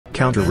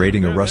counter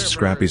raiding a rust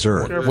scrappy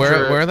zerg.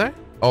 Where are they?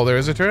 Oh, there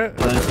is a turret?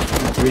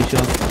 3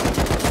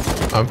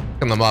 shots. I'm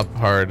picking them up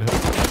hard.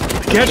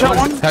 Headshot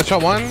one?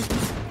 Headshot one?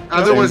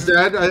 Other one's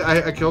dead.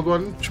 I killed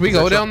one. Should we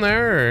go down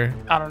there or?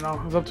 I don't know.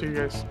 It's up to you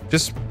guys.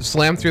 Just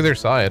slam through their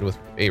side with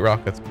 8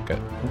 rockets. Okay.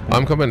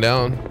 I'm coming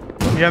down.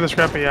 Yeah, the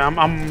scrappy. Yeah,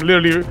 I'm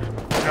literally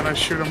gonna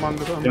shoot them on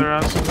their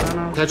asses right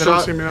now.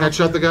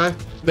 Headshot the guy.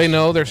 They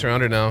know they're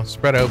surrounded now.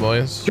 Spread out,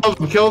 boys.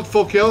 Killed,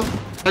 full kill.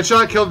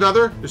 Headshot, killed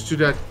another. There's 2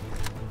 dead.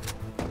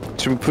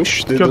 Should we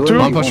push? Killed 2.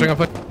 I'm pushing.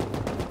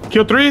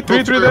 Killed 3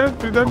 dead. 3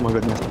 dead. Oh my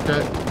goodness.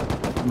 Okay.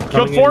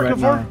 Killed 4, killed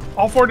 4.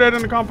 All 4 dead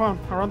in the compound.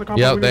 Around the compound.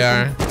 Yeah, they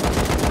are.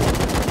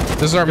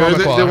 This is our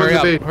moment, Koala.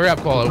 Hurry up,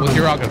 Koala, with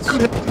your rockets.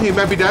 He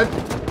might be dead.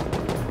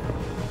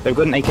 They've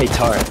got an AK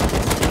turret.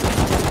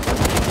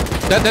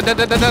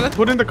 Dead.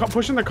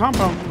 Push in the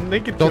compound.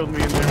 Naked killed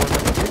me in there.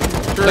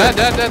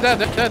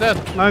 Dead.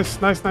 Nice.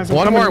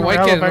 One more white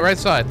kid on the right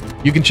side.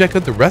 You can check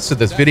out the rest of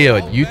this video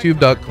at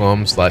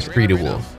youtube.com/Friduwulf.